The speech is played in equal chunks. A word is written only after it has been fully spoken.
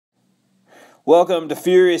Welcome to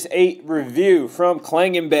Furious 8 review from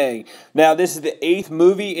CLANG and Bang. Now, this is the 8th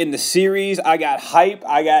movie in the series. I got hype.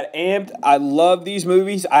 I got amped. I love these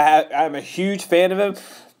movies. I'm a huge fan of them.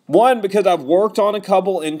 One, because I've worked on a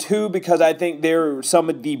couple, and two, because I think they're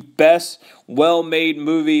some of the best, well-made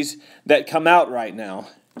movies that come out right now.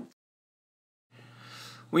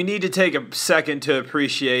 We need to take a second to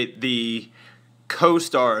appreciate the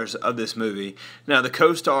co-stars of this movie. Now, the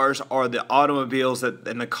co-stars are the automobiles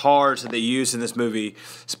and the cars that they use in this movie.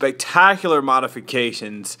 Spectacular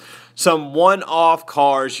modifications. Some one-off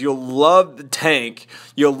cars. You'll love the tank.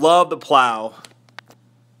 You'll love the plow.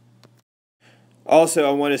 Also,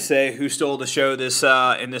 I want to say who stole the show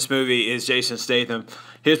in this movie is Jason Statham.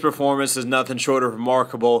 His performance is nothing short of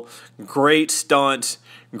remarkable. Great stunts.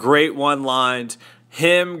 Great one-lines.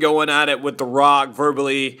 Him going at it with The Rock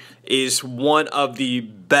verbally is one of the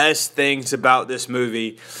best things about this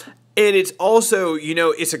movie. And it's also,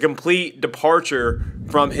 it's a complete departure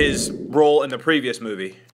from his role in the previous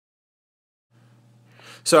movie.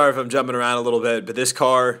 Sorry if I'm jumping around a little bit, but this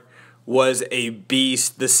car was a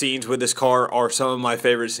beast. The scenes with this car are some of my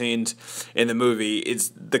favorite scenes in the movie.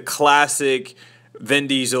 It's the classic Vin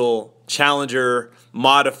Diesel Challenger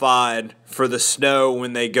modified for the snow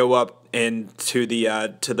when they go up to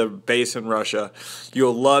the base in Russia.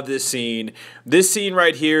 You'll love this scene. This scene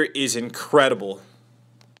right here is incredible.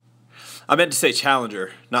 I meant to say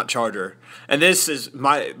Challenger, not Charger. And this is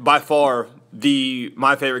by far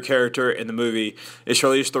my favorite character in the movie is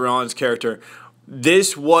Charlize Theron's character.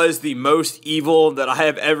 This was the most evil that I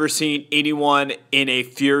have ever seen anyone in a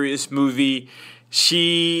Furious movie.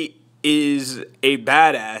 She is a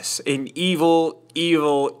badass, an evil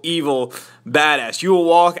badass. You will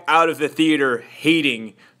walk out of the theater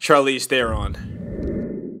hating Charlize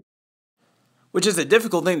Theron, which is a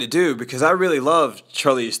difficult thing to do because I really love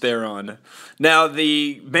Charlize Theron. Now,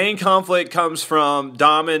 the main conflict comes from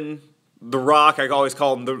Dom The Rock. I always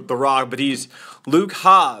call him the Rock, but he's Luke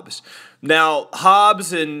Hobbs. Now,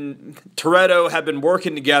 Hobbs and Toretto have been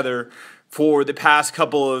working together for the past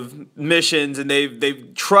couple of missions, and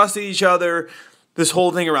they've trusted each other. This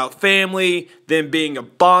whole thing about family, them being a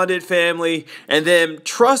bonded family, and them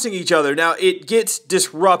trusting each other. Now, it gets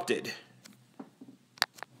disrupted.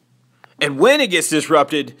 And when it gets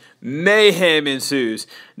disrupted, mayhem ensues.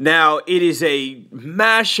 Now, it is a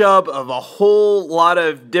mashup of a whole lot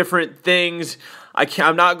of different things.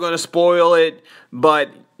 I'm not going to spoil it,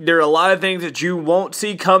 but there are a lot of things that you won't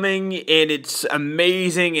see coming, and it's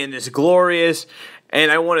amazing and it's glorious. And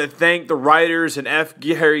I want to thank the writers and F.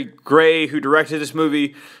 Gary Gray, who directed this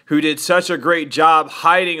movie, who did such a great job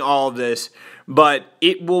hiding all of this. But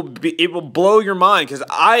it will blow your mind because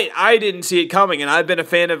I didn't see it coming, and I've been a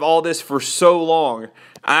fan of all this for so long.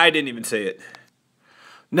 I didn't even see it.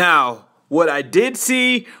 Now, what I did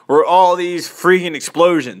see were all these freaking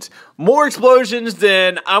explosions. More explosions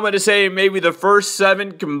than, I'm going to say, maybe the first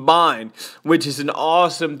 7 combined, which is an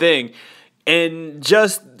awesome thing. And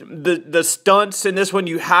just the stunts in this one,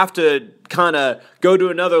 you have to kind of go to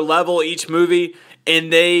another level each movie,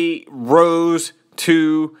 and they rose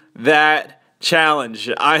to that challenge.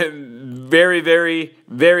 I am very, very,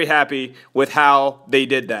 very happy with how they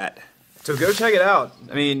did that. So go check it out.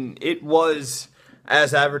 I mean, it was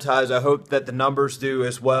as advertised. I hope that the numbers do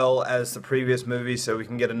as well as the previous movie, so we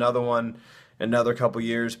can get another one in another couple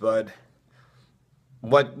years. But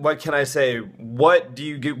what can I say? What do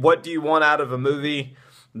you want out of a movie?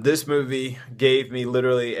 This movie gave me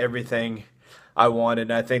literally everything I wanted,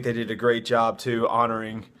 and I think they did a great job too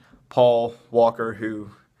honoring Paul Walker,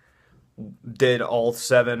 who did all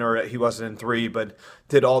 7, or he wasn't in 3, but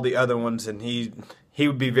did all the other ones, and he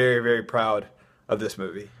would be very, very proud of this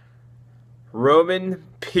movie. Roman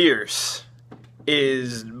Pierce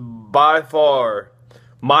is by far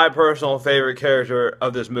my personal favorite character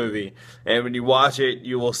of this movie. And when you watch it,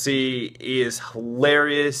 you will see he is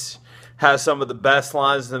hilarious, has some of the best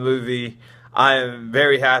lines in the movie. I am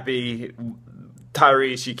very happy.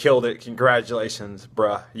 Tyrese, you killed it. Congratulations,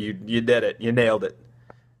 bruh. You did it. You nailed it.